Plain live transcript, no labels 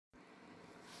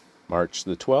March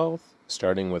the 12th,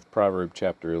 starting with Proverbs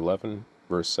chapter 11,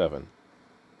 verse 7.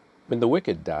 When the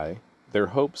wicked die, their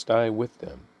hopes die with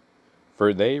them,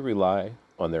 for they rely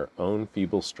on their own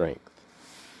feeble strength.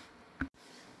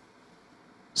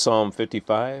 Psalm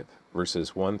 55,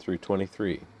 verses 1 through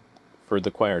 23. For the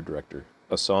choir director,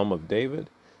 a psalm of David,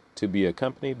 to be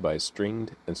accompanied by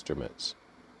stringed instruments.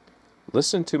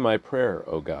 Listen to my prayer,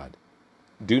 O God.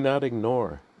 Do not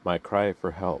ignore my cry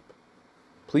for help.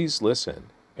 Please listen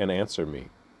and answer me,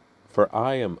 for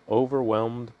I am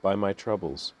overwhelmed by my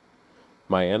troubles.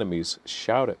 My enemies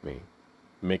shout at me,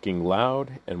 making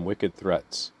loud and wicked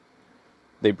threats.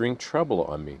 They bring trouble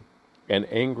on me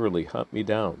and angrily hunt me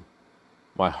down.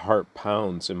 My heart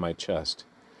pounds in my chest.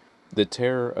 The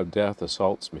terror of death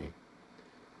assaults me.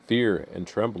 Fear and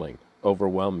trembling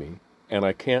overwhelm me, and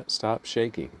I can't stop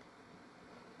shaking.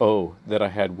 Oh, that I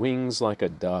had wings like a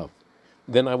dove.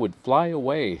 Then I would fly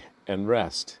away and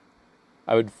rest.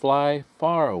 I would fly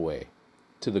far away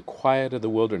to the quiet of the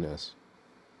wilderness.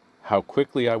 How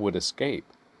quickly I would escape,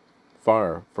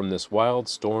 far from this wild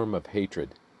storm of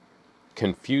hatred.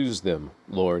 Confuse them,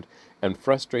 Lord, and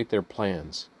frustrate their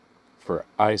plans, for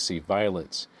I see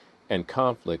violence and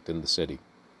conflict in the city.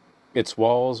 Its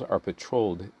walls are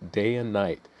patrolled day and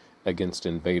night against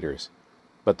invaders,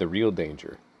 but the real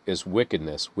danger is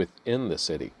wickedness within the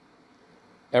city.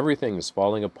 Everything is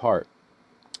falling apart.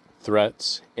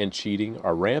 Threats and cheating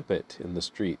are rampant in the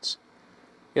streets.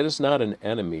 It is not an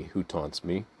enemy who taunts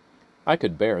me. I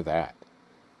could bear that.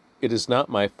 It is not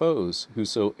my foes who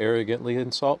so arrogantly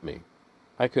insult me.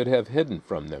 I could have hidden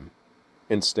from them.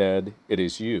 Instead, it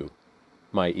is you,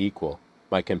 my equal,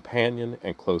 my companion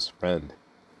and close friend.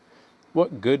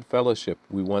 What good fellowship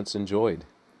we once enjoyed,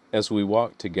 as we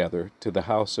walked together to the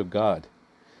house of God.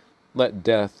 Let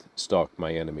death stalk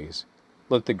my enemies.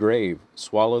 Let the grave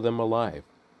swallow them alive,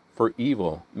 for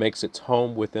evil makes its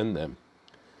home within them.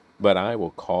 But I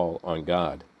will call on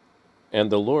God,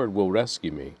 and the Lord will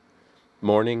rescue me.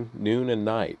 Morning, noon, and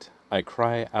night I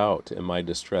cry out in my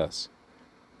distress,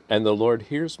 and the Lord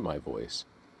hears my voice.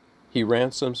 He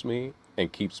ransoms me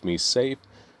and keeps me safe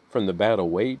from the battle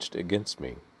waged against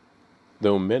me,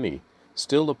 though many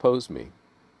still oppose me.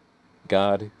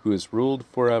 God, who has ruled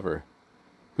forever,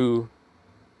 who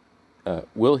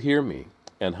will hear me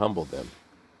and humble them.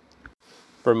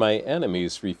 For my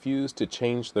enemies refuse to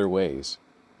change their ways.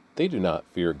 They do not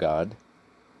fear God.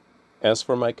 As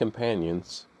for my companion,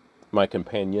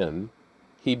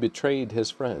 he betrayed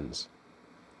his friends.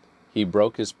 He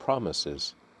broke his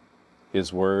promises.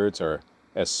 His words are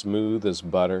as smooth as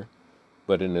butter,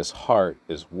 but in his heart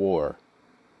is war.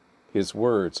 His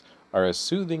words are as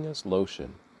soothing as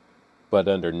lotion, but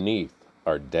underneath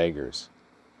are daggers.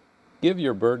 Give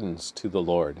your burdens to the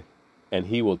Lord, and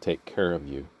he will take care of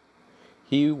you.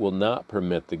 He will not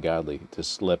permit the godly to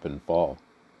slip and fall.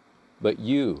 But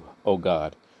you, O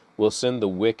God, will send the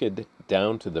wicked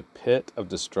down to the pit of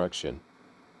destruction.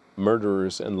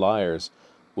 Murderers and liars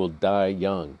will die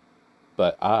young,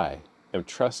 but I am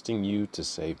trusting you to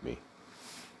save me.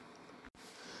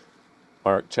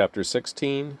 Mark chapter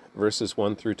 16, verses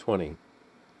 1 through 20.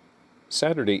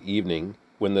 Saturday evening,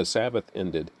 when the Sabbath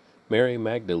ended, Mary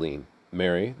Magdalene,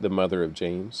 Mary, the mother of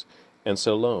James, and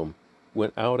Salome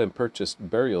went out and purchased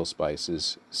burial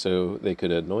spices so they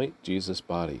could anoint Jesus'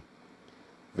 body.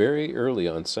 Very early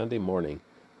on Sunday morning,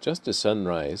 just at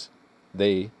sunrise,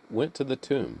 they went to the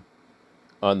tomb.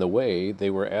 On the way, they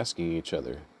were asking each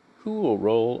other, "Who will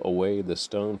roll away the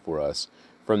stone for us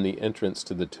from the entrance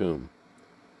to the tomb?"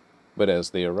 But as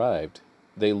they arrived,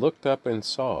 they looked up and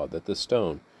saw that the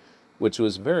stone, which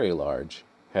was very large,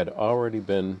 had already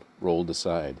been rolled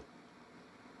aside.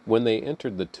 When they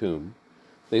entered the tomb,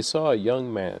 they saw a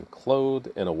young man clothed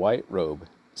in a white robe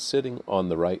sitting on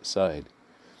the right side.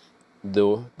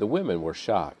 The women were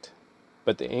shocked,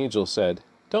 but the angel said,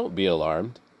 "Don't be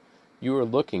alarmed. You are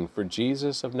looking for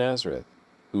Jesus of Nazareth,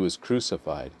 who was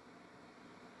crucified.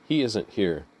 He isn't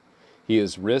here. He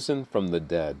is risen from the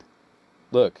dead.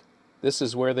 Look, this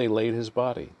is where they laid his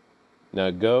body. Now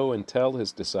go and tell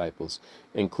his disciples,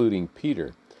 including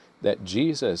Peter, that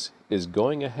Jesus is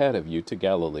going ahead of you to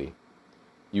Galilee.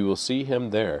 You will see him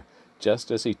there, just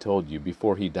as he told you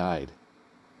before he died."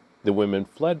 The women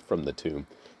fled from the tomb,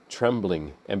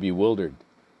 trembling and bewildered,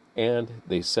 and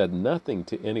they said nothing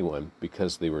to anyone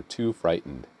because they were too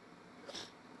frightened.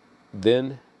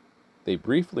 Then they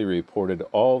briefly reported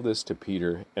all this to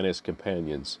Peter and his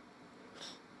companions.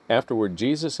 Afterward,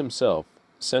 Jesus himself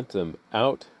sent them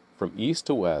out from east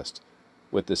to west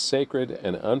with the sacred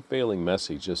and unfailing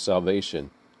message of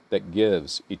salvation that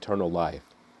gives eternal life.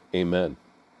 Amen.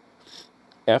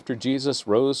 After Jesus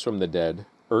rose from the dead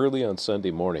early on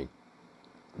Sunday morning,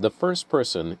 The first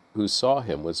person who saw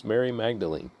him was Mary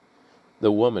Magdalene,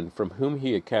 the woman from whom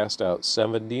he had cast out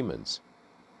 7 demons.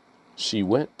 She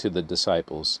went to the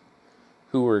disciples,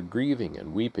 who were grieving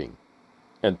and weeping,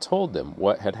 and told them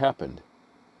what had happened.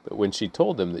 But when she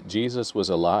told them that Jesus was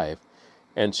alive,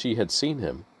 and she had seen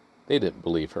him, they didn't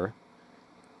believe her.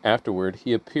 Afterward,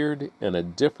 he appeared in a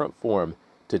different form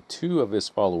to 2 of his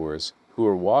followers who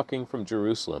were walking from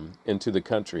Jerusalem into the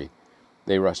country.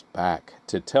 They rushed back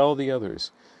to tell the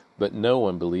others, but no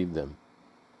one believed them.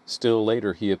 Still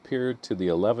later, he appeared to the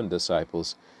 11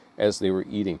 disciples as they were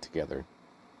eating together.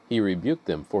 He rebuked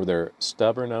them for their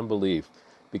stubborn unbelief,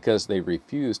 because they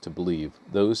refused to believe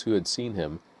those who had seen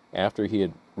him after he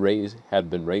had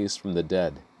been raised from the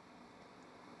dead.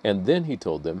 And then he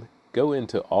told them, "Go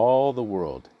into all the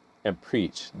world and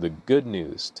preach the good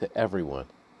news to everyone.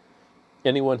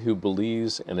 Anyone who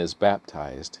believes and is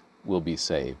baptized will be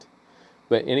saved,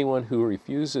 but anyone who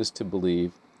refuses to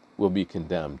believe will be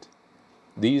condemned.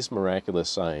 These miraculous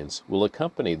signs will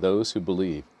accompany those who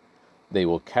believe. They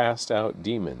will cast out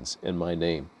demons in my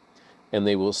name, and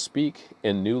they will speak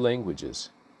in new languages.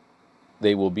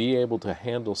 They will be able to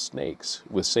handle snakes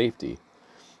with safety,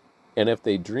 and if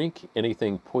they drink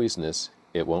anything poisonous,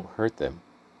 it won't hurt them.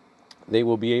 They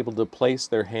will be able to place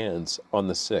their hands on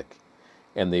the sick,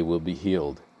 and they will be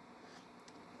healed."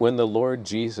 When the Lord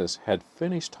Jesus had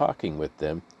finished talking with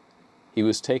them, he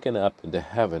was taken up into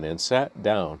heaven and sat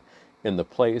down in the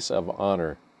place of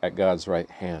honor at God's right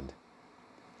hand.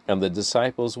 And the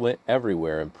disciples went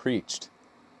everywhere and preached,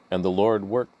 and the Lord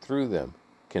worked through them,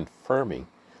 confirming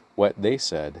what they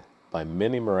said by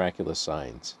many miraculous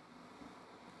signs.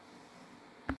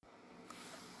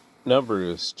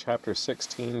 Numbers chapter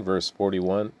 16, verse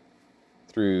 41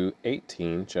 through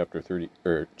 18, chapter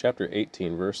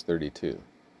 18, verse 32.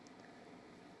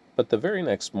 But the very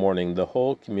next morning, the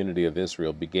whole community of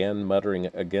Israel began muttering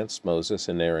against Moses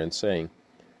and Aaron, saying,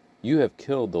 "You have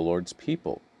killed the Lord's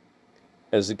people."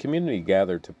 As the community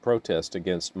gathered to protest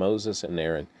against Moses and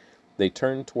Aaron, they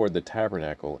turned toward the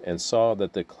tabernacle and saw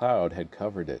that the cloud had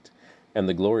covered it, and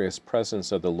the glorious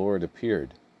presence of the Lord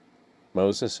appeared.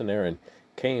 Moses and Aaron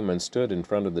came and stood in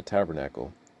front of the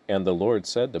tabernacle, and the Lord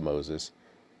said to Moses,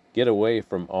 "Get away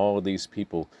from all these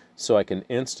people, so I can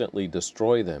instantly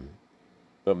destroy them."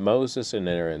 But Moses and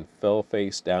Aaron fell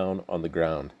face down on the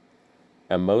ground.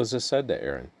 And Moses said to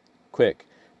Aaron, "Quick,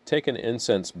 take an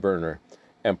incense burner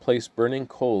and place burning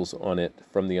coals on it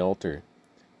from the altar.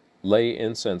 Lay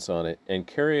incense on it and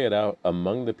carry it out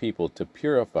among the people to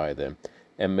purify them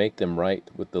and make them right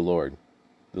with the Lord.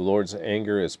 The Lord's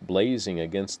anger is blazing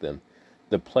against them.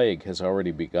 The plague has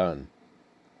already begun."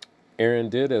 Aaron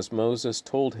did as Moses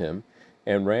told him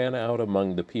and ran out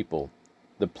among the people.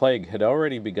 The plague had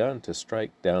already begun to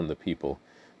strike down the people,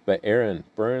 but Aaron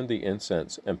burned the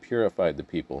incense and purified the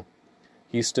people.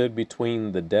 He stood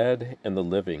between the dead and the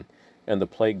living, and the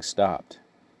plague stopped.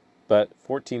 But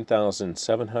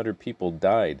 14,700 people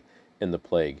died in the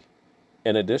plague,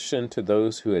 in addition to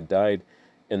those who had died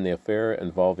in the affair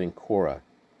involving Korah.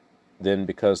 Then,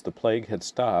 because the plague had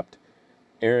stopped,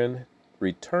 Aaron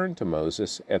returned to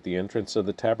Moses at the entrance of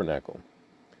the tabernacle.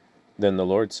 Then the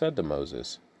Lord said to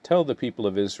Moses, "Tell the people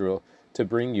of Israel to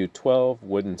bring you 12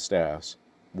 wooden staffs,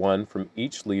 one from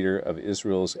each leader of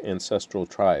Israel's ancestral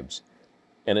tribes,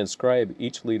 and inscribe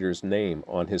each leader's name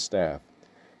on his staff.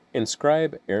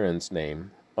 Inscribe Aaron's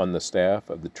name on the staff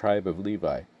of the tribe of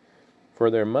Levi, for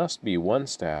there must be one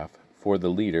staff for the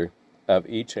leader of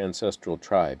each ancestral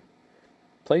tribe.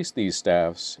 Place these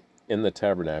staffs in the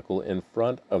tabernacle in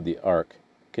front of the ark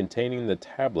containing the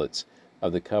tablets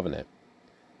of the covenant,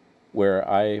 where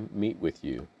I meet with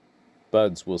you.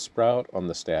 Buds will sprout on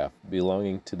the staff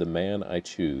belonging to the man I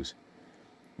choose.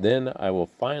 Then I will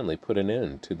finally put an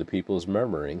end to the people's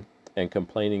murmuring and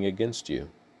complaining against you."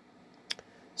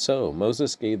 So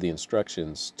Moses gave the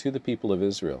instructions to the people of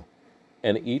Israel,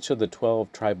 and each of the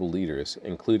 12 tribal leaders,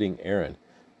 including Aaron,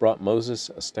 brought Moses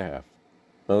a staff.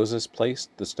 Moses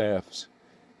placed the staffs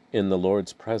in the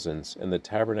Lord's presence in the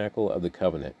tabernacle of the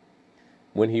covenant.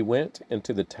 When he went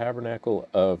into the tabernacle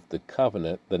of the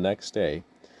covenant the next day,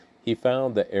 he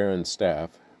found that Aaron's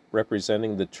staff,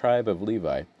 representing the tribe of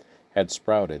Levi, had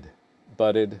sprouted,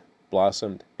 budded,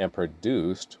 blossomed, and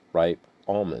produced ripe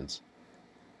almonds.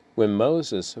 When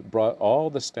Moses brought all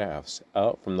the staffs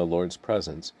out from the Lord's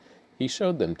presence, he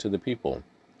showed them to the people.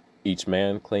 Each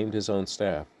man claimed his own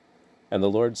staff, and the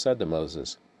Lord said to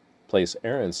Moses, "Place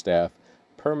Aaron's staff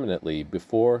permanently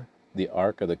before the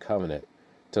Ark of the Covenant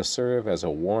to serve as a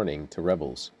warning to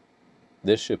rebels.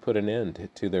 This should put an end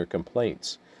to their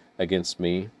complaints against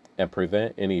me and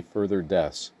prevent any further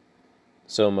deaths."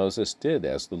 So Moses did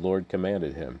as the Lord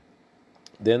commanded him.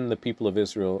 Then the people of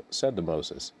Israel said to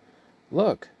Moses,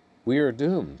 "Look, we are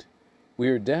doomed. We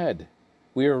are dead.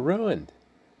 We are ruined.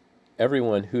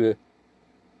 Everyone who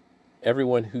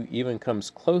even comes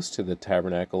close to the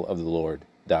tabernacle of the Lord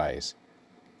dies.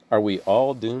 Are we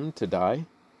all doomed to die?"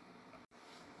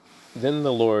 Then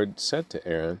the Lord said to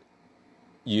Aaron,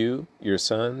 "You, your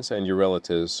sons, and your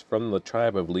relatives from the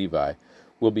tribe of Levi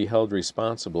will be held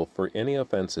responsible for any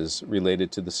offenses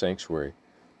related to the sanctuary,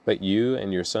 but you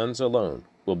and your sons alone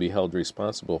will be held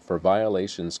responsible for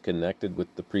violations connected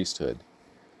with the priesthood.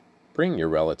 Bring your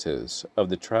relatives of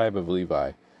the tribe of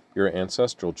Levi, your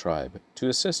ancestral tribe, to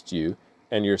assist you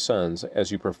and your sons as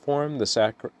you perform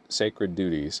the sacred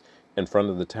duties in front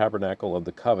of the tabernacle of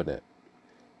the covenant.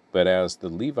 But as the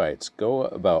Levites go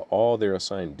about all their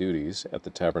assigned duties at the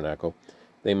tabernacle,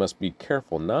 they must be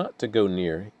careful not to go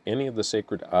near any of the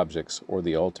sacred objects or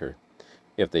the altar.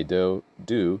 If they do,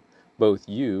 both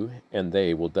you and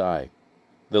they will die.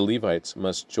 The Levites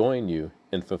must join you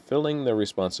in fulfilling their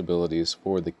responsibilities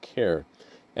for the care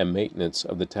and maintenance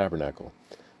of the tabernacle,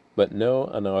 but no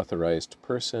unauthorized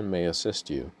person may assist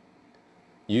you.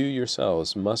 You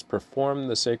yourselves must perform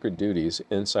the sacred duties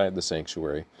inside the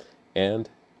sanctuary and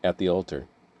at the altar.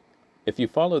 If you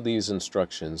follow these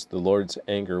instructions, the Lord's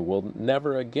anger will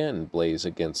never again blaze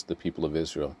against the people of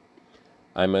Israel.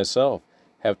 I myself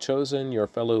have chosen your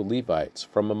fellow Levites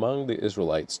from among the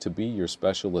Israelites to be your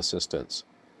special assistants.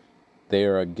 They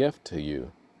are a gift to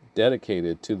you,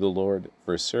 dedicated to the Lord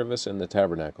for service in the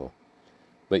tabernacle.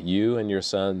 But you and your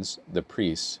sons, the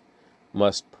priests,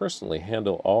 must personally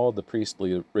handle all the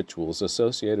priestly rituals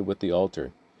associated with the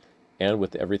altar and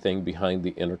with everything behind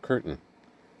the inner curtain.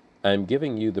 I am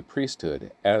giving you the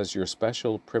priesthood as your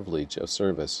special privilege of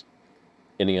service.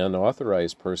 Any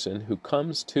unauthorized person who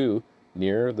comes too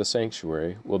near the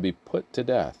sanctuary will be put to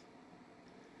death."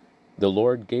 The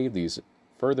Lord gave these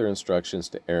further instructions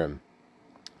to Aaron.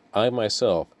 "I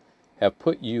myself have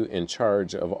put you in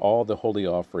charge of all the holy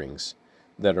offerings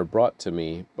that are brought to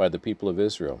me by the people of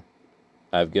Israel.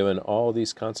 I have given all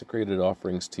these consecrated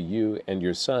offerings to you and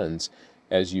your sons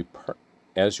as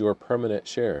your permanent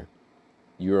share.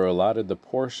 You are allotted the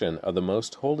portion of the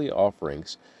most holy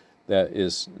offerings that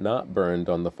is not burned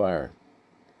on the fire.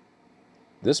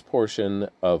 This portion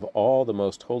of all the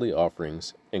most holy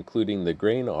offerings, including the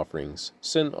grain offerings,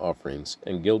 sin offerings,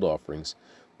 and guilt offerings,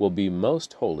 will be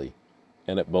most holy,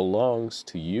 and it belongs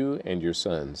to you and your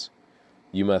sons.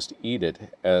 You must eat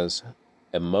it as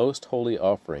a most holy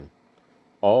offering.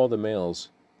 All the males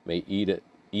may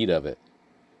eat of it,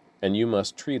 and you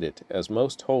must treat it as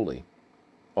most holy.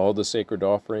 All the sacred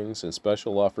offerings and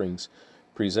special offerings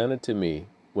presented to me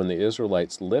when the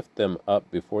Israelites lift them up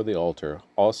before the altar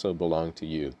also belong to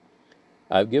you.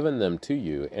 I have given them to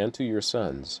you and to your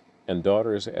sons and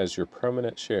daughters as your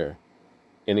permanent share.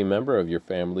 Any member of your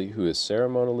family who is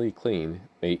ceremonially clean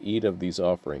may eat of these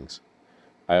offerings.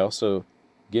 I also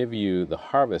give you the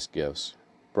harvest gifts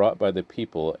brought by the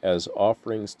people as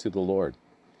offerings to the Lord,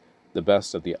 the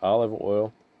best of the olive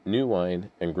oil, new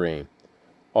wine, and grain.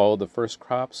 All the first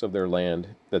crops of their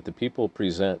land that the people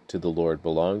present to the Lord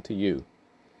belong to you.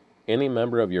 Any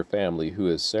member of your family who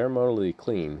is ceremonially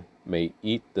clean may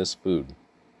eat this food.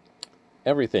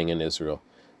 Everything in Israel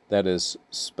that is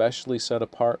specially set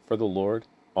apart for the Lord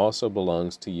also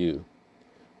belongs to you.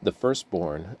 The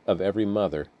firstborn of every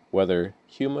mother, whether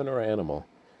human or animal,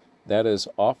 that is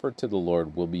offered to the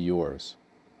Lord will be yours.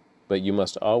 But you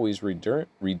must always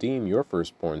redeem your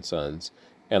firstborn sons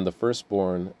and the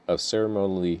firstborn of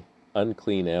ceremonially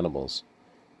unclean animals.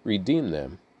 Redeem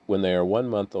them when they are 1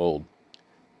 month old.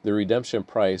 The redemption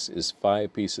price is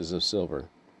 5 pieces of silver,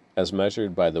 as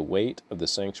measured by the weight of the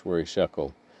sanctuary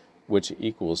shekel, which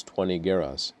equals 20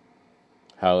 gerahs.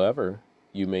 However,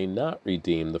 you may not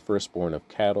redeem the firstborn of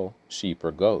cattle, sheep,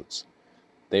 or goats.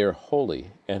 They are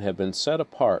holy and have been set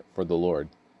apart for the Lord.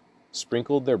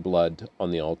 Sprinkle their blood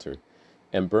on the altar,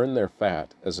 and burn their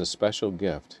fat as a special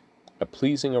gift, a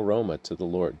pleasing aroma to the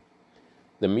Lord.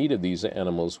 The meat of these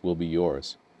animals will be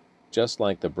yours, just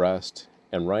like the breast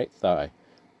and right thigh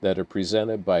that are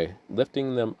presented by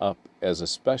lifting them up as a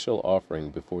special offering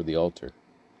before the altar.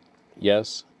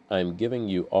 Yes, I am giving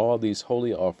you all these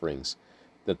holy offerings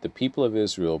that the people of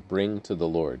Israel bring to the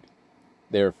Lord.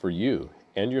 They are for you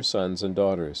and your sons and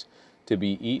daughters to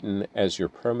be eaten as your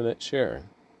permanent share.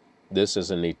 This is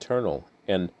an eternal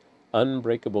and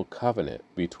unbreakable covenant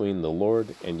between the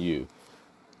Lord and you,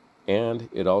 and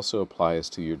it also applies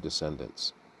to your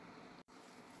descendants."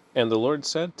 And the Lord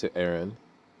said to Aaron,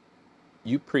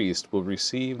 "You priests will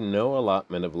receive no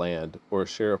allotment of land or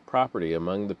share of property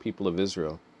among the people of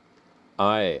Israel.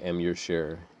 I am your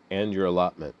share and your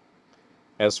allotment.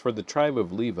 As for the tribe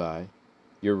of Levi,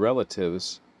 Your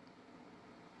relatives,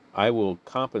 I will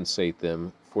compensate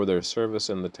them for their service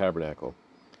in the tabernacle.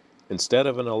 Instead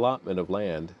of an allotment of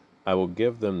land, I will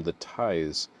give them the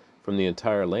tithes from the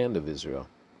entire land of Israel.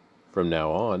 From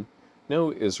now on,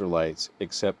 no Israelites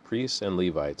except priests and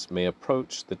Levites may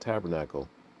approach the tabernacle.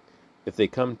 If they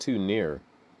come too near,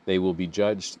 they will be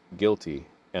judged guilty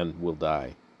and will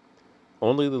die.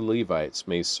 Only the Levites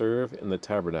may serve in the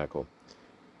tabernacle,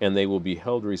 and they will be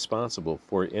held responsible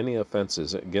for any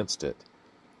offenses against it.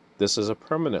 This is a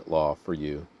permanent law for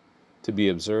you, to be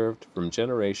observed from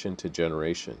generation to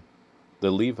generation.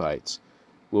 The Levites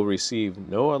will receive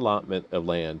no allotment of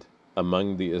land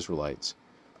among the Israelites,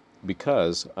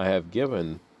 because I have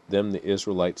given them the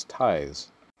Israelites'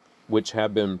 tithes, which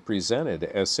have been presented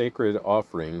as sacred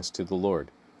offerings to the Lord.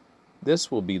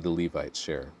 This will be the Levites'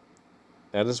 share.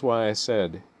 That is why I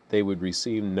said they would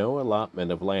receive no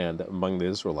allotment of land among the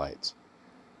Israelites.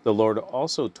 The Lord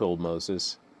also told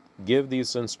Moses, "Give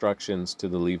these instructions to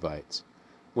the Levites.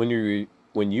 When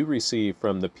you receive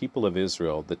from the people of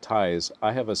Israel the tithes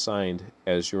I have assigned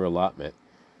as your allotment,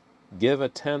 give a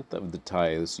tenth of the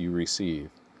tithes you receive,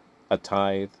 a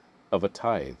tithe of a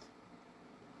tithe,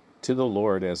 to the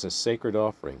Lord as a sacred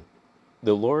offering.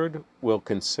 The Lord will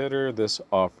consider this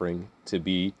offering to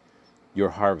be your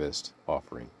harvest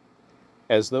offering,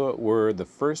 as though it were the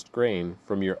first grain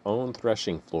from your own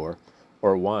threshing floor,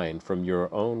 or wine from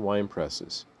your own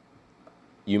winepresses.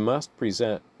 You must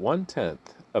present 1/10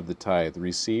 of the tithe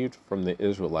received from the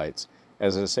Israelites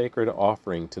as a sacred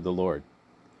offering to the Lord.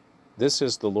 This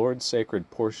is the Lord's sacred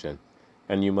portion,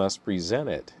 and you must present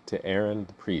it to Aaron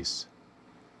the priest.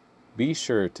 Be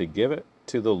sure to give it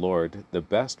to the Lord the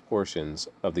best portions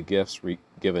of the gifts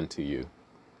given to you.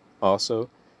 Also,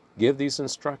 give these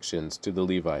instructions to the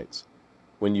Levites.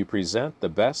 When you present the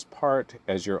best part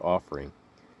as your offering,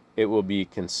 it will be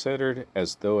considered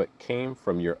as though it came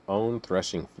from your own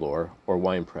threshing floor or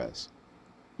winepress.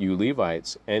 You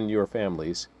Levites and your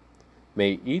families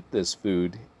may eat this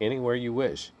food anywhere you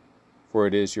wish, for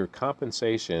it is your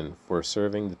compensation for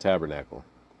serving the tabernacle,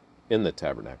 in the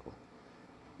tabernacle.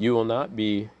 You will not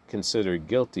be considered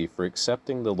guilty for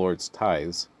accepting the Lord's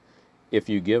tithes if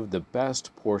you give the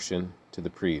best portion to the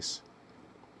priests.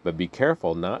 But be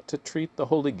careful not to treat the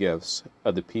holy gifts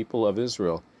of the people of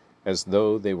Israel as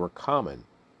though they were common.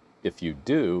 If you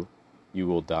do, you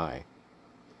will die."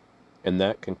 And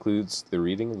that concludes the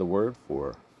reading of the Word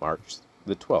for March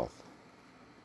the 12th.